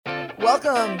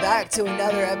Welcome back to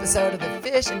another episode of the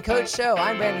Fish and Coach Show.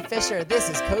 I'm Brandon Fisher.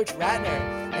 This is Coach Ratner.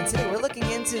 And today we're looking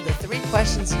into the 3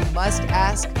 questions you must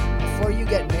ask before you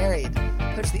get married.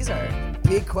 Coach, these are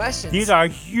big questions. These are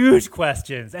huge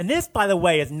questions. And this, by the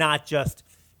way, is not just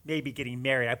maybe getting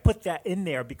married. I put that in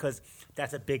there because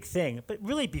that's a big thing. But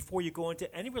really, before you go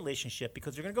into any relationship,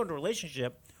 because you're going to go into a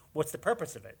relationship, what's the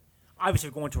purpose of it? Obviously,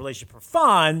 if you're going into a relationship for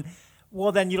fun,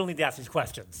 well, then you don't need to ask these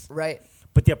questions. Right.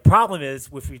 But the problem is,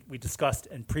 which we discussed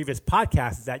in previous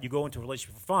podcasts, is that you go into a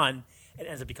relationship for fun, it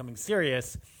ends up becoming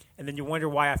serious, and then you wonder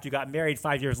why after you got married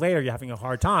 5 years later, you're having a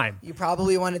hard time. You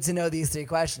probably wanted to know these 3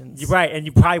 questions. You're right, and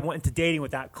you probably went into dating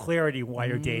without clarity while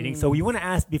you're dating. So you want to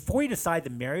ask, before you decide to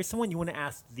marry someone, you want to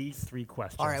ask these 3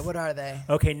 questions. All right, what are they?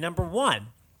 Okay, number 1,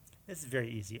 this is very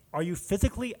easy. Are you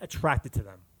physically attracted to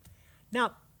them?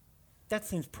 Now, that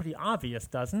seems pretty obvious,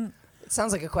 doesn't it? It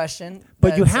sounds like a question,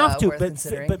 but you have to. But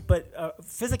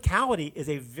physicality is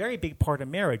a very big part of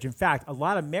marriage. In fact, a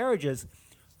lot of marriages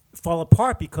fall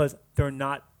apart because they're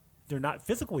not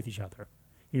physical with each other.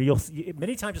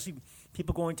 Many times you'll see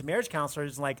people going to marriage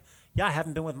counselors and like, yeah, I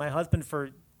haven't been with my husband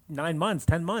for 9 months,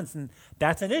 10 months, and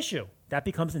that's an issue. That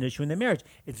becomes an issue in their marriage.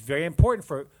 It's very important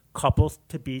for couples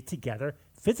to be together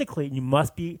physically, and you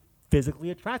must be physically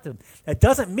attracted. That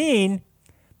doesn't mean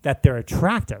that they're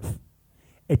attractive.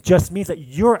 It just means that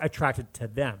you're attracted to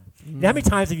them. Now, how many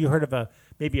times have you heard of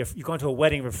you've gone to a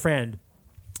wedding of a friend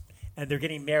and they're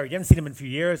getting married. You haven't seen them in a few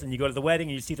years, and you go to the wedding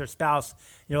and you see their spouse,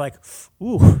 and you're like,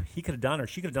 ooh, he could have done or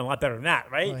she could have done a lot better than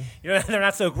that, right? Boy. They're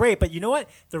not so great. But you know what?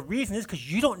 The reason is because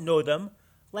you don't know them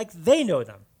like they know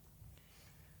them.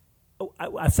 Oh,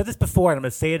 I've said this before, and I'm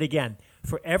going to say it again.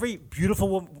 For every beautiful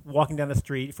woman walking down the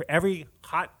street, for every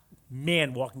hot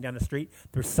man walking down the street,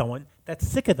 there's someone that's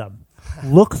sick of them.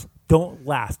 Looks don't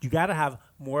last. You got to have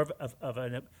more of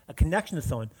a connection to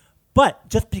someone. But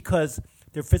just because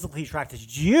they're physically attracted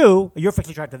to you, or you're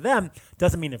physically attracted to them,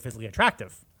 doesn't mean they're physically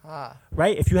attractive.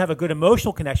 Right? If you have a good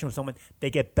emotional connection with someone, they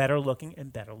get better looking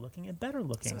and better looking and better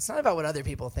looking. So it's not about what other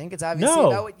people think. It's obviously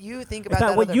about what you think about that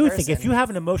other person. It's about what you think. If you have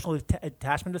an emotional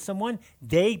attachment to someone,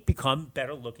 they become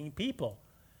better looking people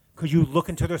because you look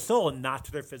into their soul and not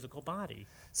to their physical body.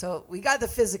 So we got the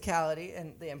physicality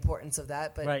and the importance of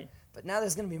that, but right. But now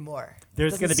there's going to be more.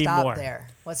 There's going to be more. Stop there.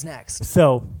 What's next?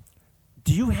 So,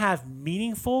 do you have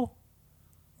meaningful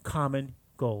common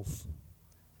goals?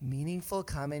 Meaningful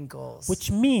common goals.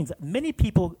 Which means many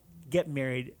people get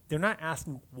married. They're not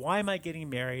asking, why am I getting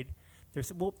married? They're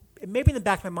saying, well, maybe in the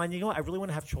back of my mind, you know what? I really want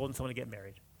to have children, so I want to get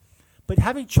married. But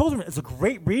having children is a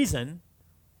great reason,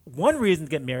 one reason to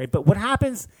get married. But what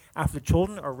happens after the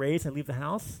children are raised and leave the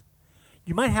house?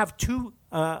 You might have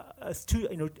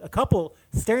a couple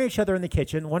staring at each other in the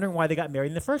kitchen, wondering why they got married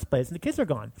in the first place, and the kids are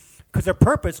gone because their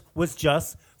purpose was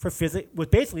just was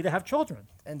basically to have children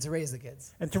and to raise the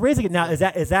kids. Now, is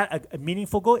that a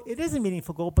meaningful goal? It is a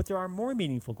meaningful goal, but there are more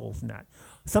meaningful goals than that.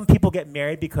 Some people get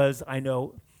married because I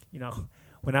know,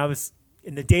 when I was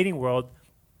in the dating world,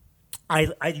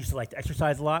 I used to like to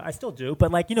exercise a lot. I still do.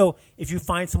 But, if you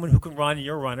find someone who can run and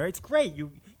you're a runner, it's great.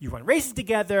 You run races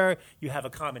together. You have a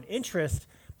common interest.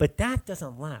 But that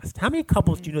doesn't last. How many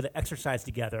couples do you know that exercise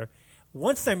together?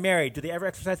 Once they're married, do they ever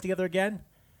exercise together again?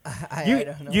 I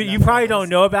don't know. You probably don't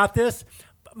know about this.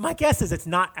 My guess is it's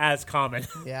not as common.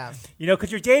 Yeah.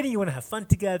 Because you're dating, you want to have fun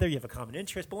together, you have a common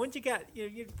interest. But once you get,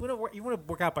 you want to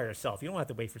work out by yourself. You don't have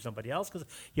to wait for somebody else because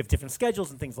you have different schedules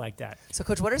and things like that. So,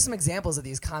 Coach, what are some examples of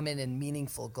these common and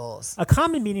meaningful goals? A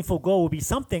common meaningful goal would be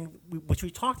something which we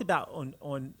talked about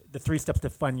on the 3 steps to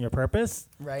finding your purpose.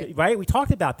 Right. Right. We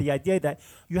talked about the idea that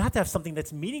you have to have something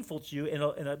that's meaningful to you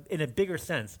in a bigger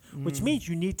sense, which means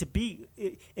you need to be.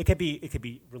 It could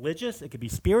be religious. It could be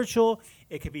spiritual.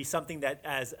 It could be something that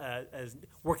as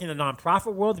working in a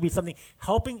nonprofit world, to be something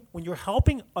when you're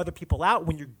helping other people out,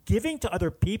 when you're giving to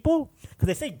other people, because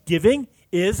they say giving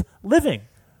is living.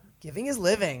 Giving is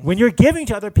living. When you're giving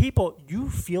to other people, you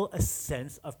feel a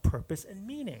sense of purpose and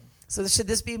meaning. So should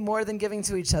this be more than giving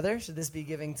to each other? Should this be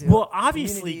giving to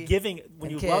obviously giving when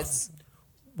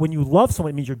you love someone,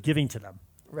 it means you're giving to them.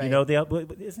 Right.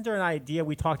 Isn't there an idea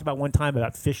we talked about one time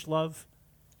about fish love?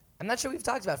 I'm not sure we've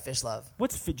talked about fish love.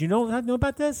 Do you know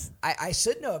about this? I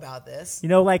should know about this.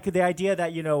 Like the idea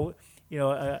that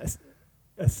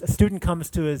a student comes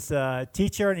to his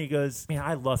teacher and he goes, "Man,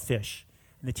 I love fish."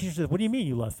 And the teacher says, "What do you mean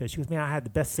you love fish?" He goes, "Man, I had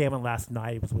the best salmon last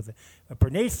night. It was with a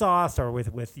béarnaise sauce or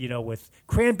with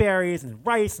cranberries and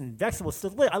rice and vegetables.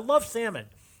 I love salmon."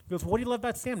 He goes, "What do you love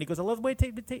about salmon?" He goes, "I love the way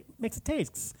it makes it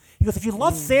taste." He goes, "If you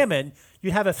love salmon,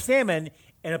 you'd have a salmon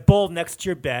in a bowl next to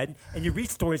your bed, and you read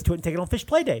stories to it and take it on fish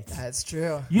play dates. That's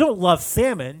true. You don't love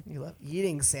salmon. You love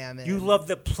eating salmon. You love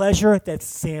the pleasure that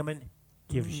salmon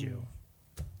gives you.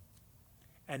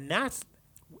 And that's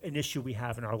an issue we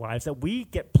have in our lives, that we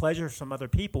get pleasure from other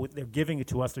people. They're giving it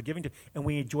to us. And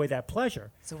we enjoy that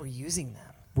pleasure. So we're using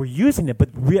them. We're using it, but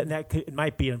it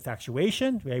might be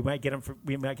infatuation. We might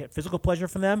get physical pleasure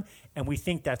from them, and we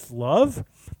think that's love.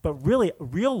 But really,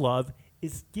 real love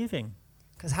is giving.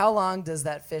 Because how long does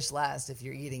that fish last if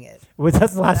you're eating it? Well, it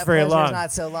doesn't last very long. It's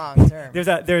not so long term.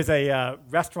 There's a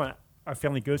restaurant our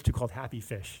family goes to called Happy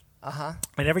Fish. Uh-huh.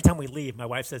 And every time we leave, my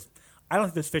wife says, I don't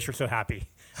think those fish are so happy.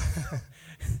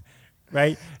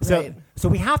 Right? So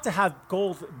we have to have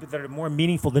goals that are more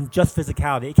meaningful than just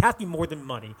physicality. It has to be more than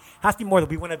money. It has to be more that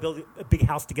we want to build a big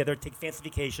house together, take fancy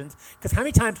vacations. Because how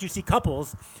many times do you see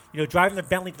couples, driving their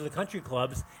Bentley to the country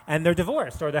clubs and they're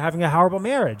divorced or they're having a horrible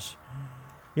marriage?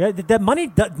 Yeah, that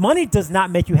money does not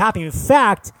make you happy. In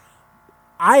fact,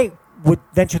 I would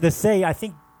venture to say, I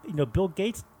think, Bill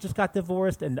Gates just got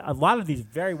divorced, and a lot of these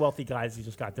very wealthy guys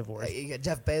just got divorced.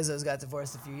 Jeff Bezos got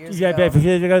divorced a few years ago.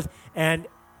 Yeah, and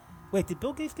wait, did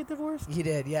Bill Gates get divorced? He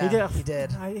did, yeah. He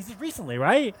did. Recently,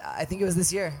 right? I think it was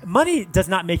this year. Money does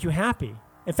not make you happy.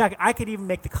 In fact, I could even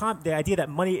make the idea that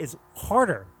money is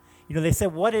harder. They say,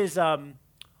 what is a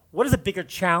bigger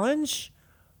challenge,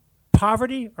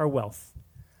 poverty or wealth?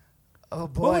 Oh,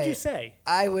 boy. What would you say?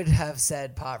 I would have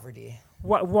said poverty.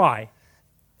 Why?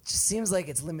 It just seems like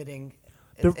it's limiting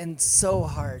and so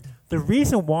hard. The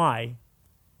reason why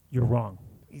you're wrong.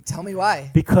 You tell me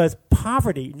why. Because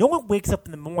poverty, no one wakes up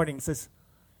in the morning and says,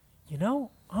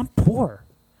 I'm poor.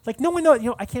 Like no one knows,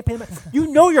 I can't pay them.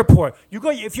 You're poor.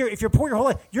 If you're poor your whole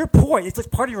life, you're poor. It's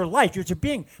like part of your life. You're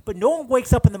being. But no one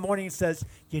wakes up in the morning and says,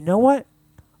 you know what?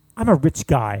 I'm a rich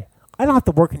guy. I don't have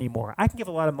to work anymore. I can give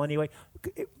a lot of money away.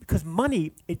 Because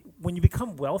money, when you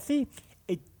become wealthy,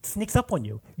 it sneaks up on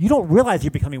you. You don't realize you're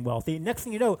becoming wealthy. Next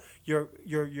thing you know, you're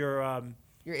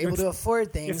able to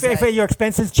afford things. Your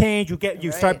expenses change.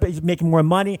 You start making more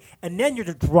money, and then your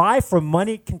drive for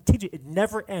money continues. It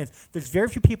never ends. There's very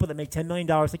few people that make $10 million.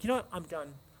 Like, what? I'm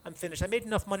done. I'm finished. I made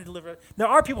enough money to live. There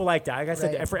are people like that. Like I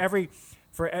said,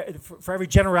 for every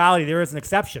generality, there is an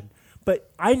exception.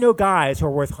 But I know guys who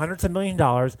are worth hundreds of $millions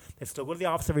that still go to the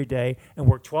office every day and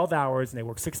work 12 hours, and they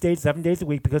work 6 days, 7 days a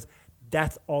week because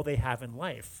that's all they have in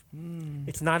life.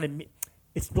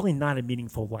 It's really not a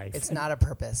meaningful life. It's not a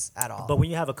purpose at all. But when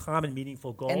you have a common,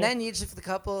 meaningful goal. And then each of the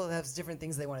couple has different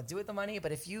things they want to do with the money.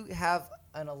 But if you have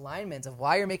an alignment of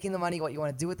why you're making the money, what you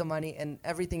want to do with the money, and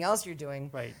everything else you're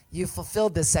doing, you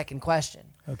fulfilled this second question.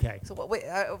 Okay. So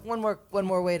one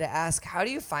more way to ask, how do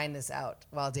you find this out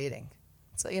while dating?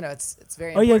 So, it's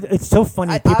very important. Oh, yeah, it's so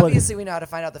funny. Obviously, we know how to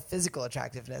find out the physical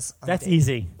attractiveness. That's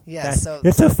easy. Yeah,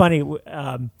 it's so funny.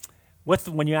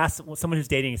 When you ask someone who's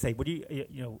dating, you say, "What do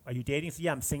are you dating?" Say,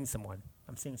 "Yeah, I'm seeing someone.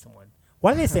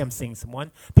 Why do they say I'm seeing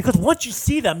someone? Because once you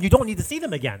see them, you don't need to see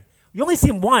them again. You only see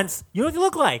them once. You know what they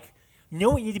look like. You know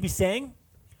what you need to be saying?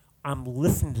 I'm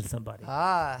listening to somebody.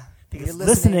 Because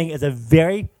listening is a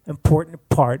very important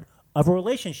part of a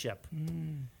relationship.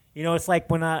 It's like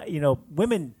when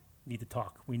women need to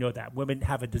talk. We know that women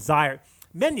have a desire.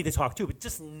 Men need to talk too, but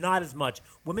just not as much.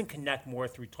 Women connect more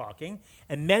through talking,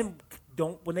 and men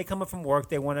don't. When they come up from work,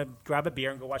 they want to grab a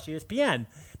beer and go watch ESPN.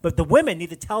 But the women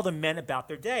need to tell the men about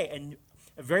their day. And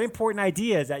a very important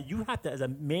idea is that you have to, as a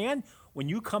man, when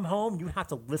you come home, you have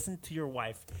to listen to your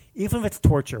wife, even if it's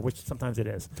torture, which sometimes it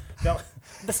is. No,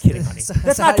 I'm just kidding, honey.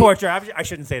 That's not torture. I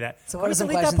shouldn't say that. So what are some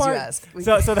questions you ask?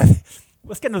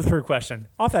 Let's get into the third question.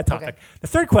 Off that topic. Okay. The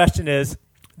third question is,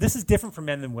 this is different for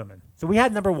men than women. So we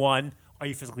had number one, are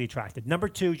you physically attracted? Number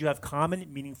two, do you have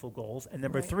common, meaningful goals? And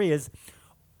number three is,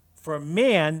 for a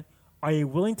man, are you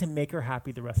willing to make her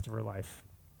happy the rest of her life?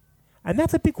 And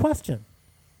that's a big question.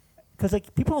 Because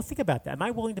people don't think about that. Am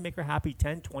I willing to make her happy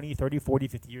 10, 20, 30, 40,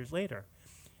 50 years later?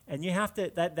 And you have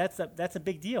to, that's a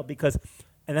big deal because,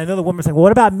 and I know the woman's saying, well,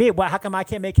 what about me? How come I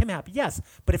can't make him happy? Yes,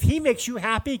 but if he makes you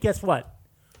happy, guess what?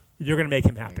 You're going to make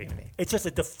him happy. It's just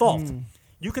a default.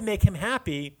 You can make him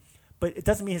happy, but it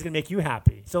doesn't mean he's going to make you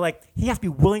happy. So he has to be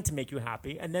willing to make you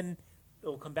happy, and then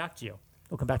it'll come back to you.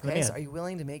 It'll come back to the man. So are you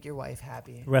willing to make your wife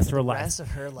happy? The rest of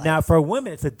her life. Now, for a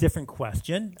woman, it's a different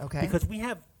question. Okay. Because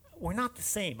we're not the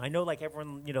same. I know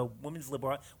everyone, women's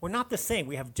liberal. We're not the same.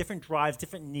 We have different drives,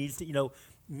 different needs. That,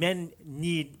 men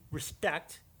need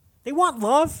respect. They want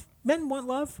love. Men want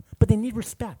love, but they need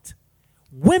respect.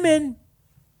 Women,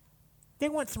 they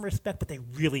want some respect, but they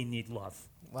really need love.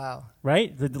 Wow.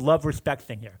 Right? The love-respect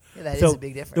thing here. Yeah, that is a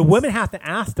big difference. The women have to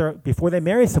ask her, before they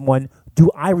marry someone, do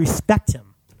I respect him?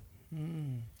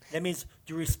 That means,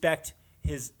 do you respect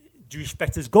his Do you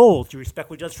respect his goals? Do you respect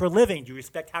what he does for a living? Do you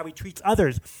respect how he treats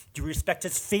others? Do you respect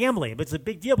his family? But it's a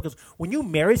big deal because when you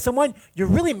marry someone, you're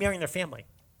really marrying their family.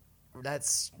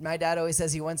 That's my dad always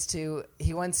says he wants to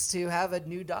have a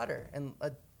new daughter and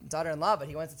a daughter-in-law, but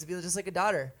he wants it to be just like a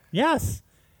daughter. Yes,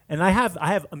 and I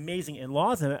have amazing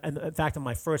in-laws, and in fact, on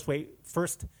my first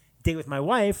date with my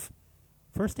wife,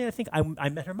 first day I think I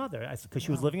met her mother because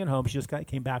she was living at home. She just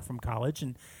came back from college,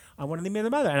 and I wanted to meet her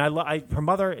mother. And her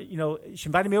mother, she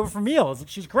invited me over for meals.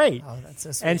 She's great. Oh, that's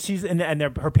so sweet. And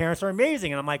her parents are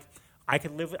amazing. And I'm like, I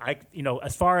could live.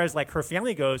 As far as like her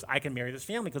family goes, I can marry this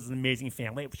family because it's an amazing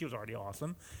family. She was already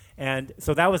awesome, and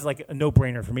so that was like a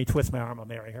no-brainer for me. Twist my arm, I'll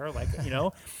marry her.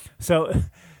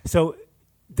 So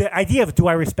the idea of do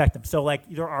I respect them? So like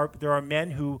there are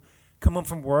men who come home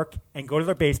from work and go to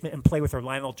their basement and play with their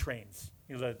Lionel trains.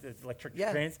 The electric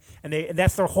trains, and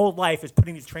that's their whole life is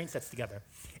putting these train sets together.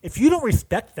 If you don't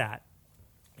respect that,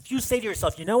 if you say to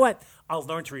yourself, you know what, I'll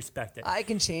learn to respect it. I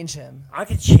can change him.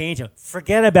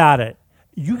 Forget about it.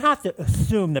 You have to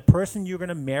assume the person you're going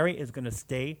to marry is going to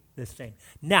stay the same.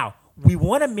 Now, we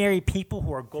want to marry people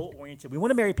who are goal-oriented. We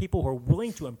want to marry people who are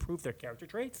willing to improve their character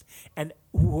traits and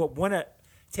who want to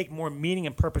take more meaning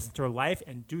and purpose into their life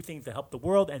and do things to help the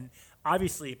world and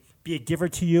obviously be a giver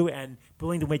to you and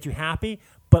willing to make you happy.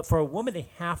 But for a woman, they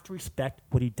have to respect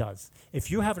what he does. If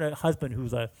you have a husband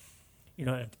who's an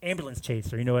ambulance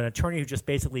chaser, an attorney who just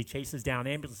basically chases down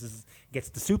ambulances, gets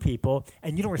to sue people,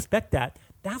 and you don't respect that,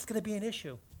 that's going to be an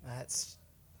issue. That's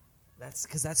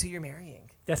because that's who you're marrying.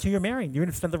 That's who you're marrying. You're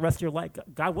going to spend the rest of your life,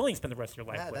 God willing, spend the rest of your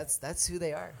life with. That's who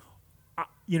they are.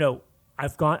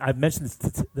 I've mentioned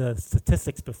the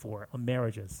statistics before on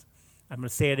marriages. I'm going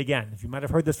to say it again. If you might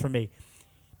have heard this from me,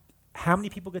 how many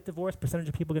people get divorced? Percentage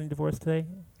of people getting divorced today?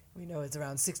 We know it's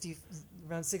around 60%.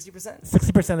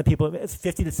 60% of people. It's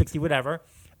 50 to 60, whatever.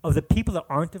 Of the people that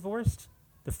aren't divorced,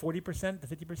 the 40%,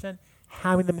 the 50%,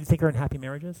 how many of them do you think are in happy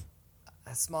marriages?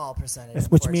 A small percentage.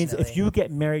 Which means if you get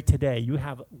married today, you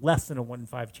have less than a 1 in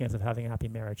 5 chance of having a happy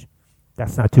marriage.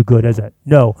 That's not too good, is it?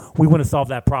 No, we want to solve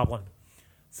that problem.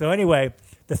 So anyway,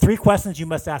 the 3 questions you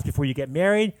must ask before you get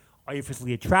married: are you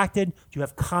physically attracted? Do you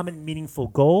have common, meaningful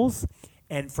goals?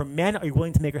 And for men, are you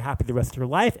willing to make her happy the rest of your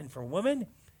life? And for women,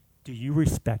 do you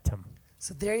respect him?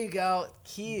 So there you go.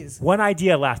 Keys. One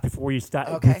idea last before you start.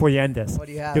 Okay. Before you end this. What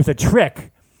do you have? There's a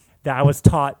trick that I was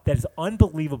taught that is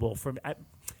unbelievable.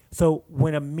 So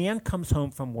when a man comes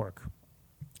home from work,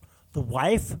 the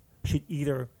wife should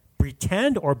either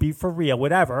pretend or be for real,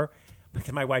 whatever,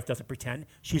 because my wife doesn't pretend.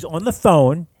 She's on the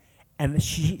phone, and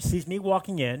she sees me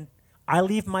walking in. I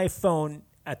leave my phone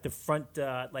at the front,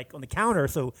 like on the counter,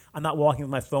 so I'm not walking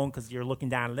with my phone because you're looking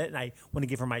down at it, and I want to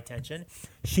give her my attention.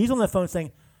 She's on the phone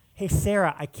saying, "Hey,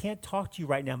 Sarah, I can't talk to you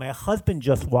right now. My husband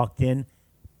just walked in."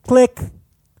 Click.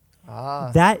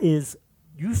 That is,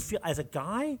 you feel, as a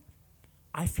guy,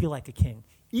 I feel like a king.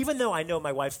 Even though I know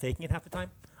my wife's faking it half the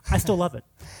time, I still love it.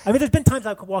 I mean, there's been times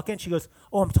I could walk in, she goes,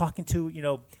 "Oh, I'm talking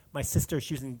to, my sister.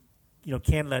 She's in,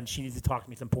 Canada, and she needs to talk to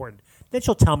me. It's important." Then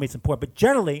she'll tell me it's important. But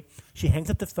generally, she hangs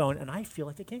up the phone, and I feel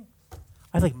like a king.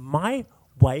 I was like, my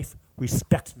wife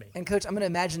respects me. And, Coach, I'm going to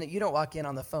imagine that you don't walk in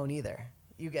on the phone either.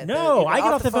 I get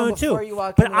off the phone too.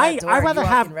 But I rather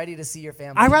have ready to see your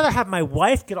family. I'd rather have my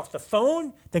wife get off the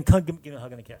phone than come give me a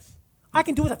hug and a kiss. I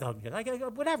can do without the hug and kiss.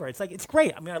 Whatever. It's like, it's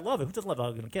great. I mean, I love it. Who doesn't love a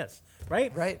hug and a kiss,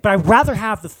 right? Right. But I'd rather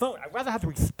have the phone. I'd rather have the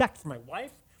respect for my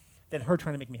wife than her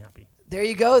trying to make me happy. There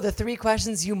you go. The 3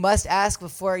 questions you must ask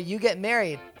before you get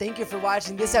married. Thank you for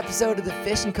watching this episode of the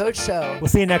Fish and Coach Show. We'll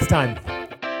see you next time.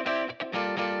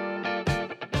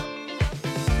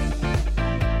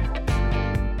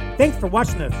 Thanks for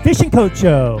watching the Fish and Coach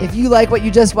Show. If you like what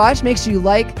you just watched, make sure you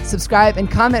like, subscribe,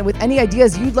 and comment with any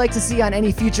ideas you'd like to see on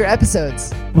any future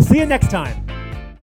episodes. We'll see you next time.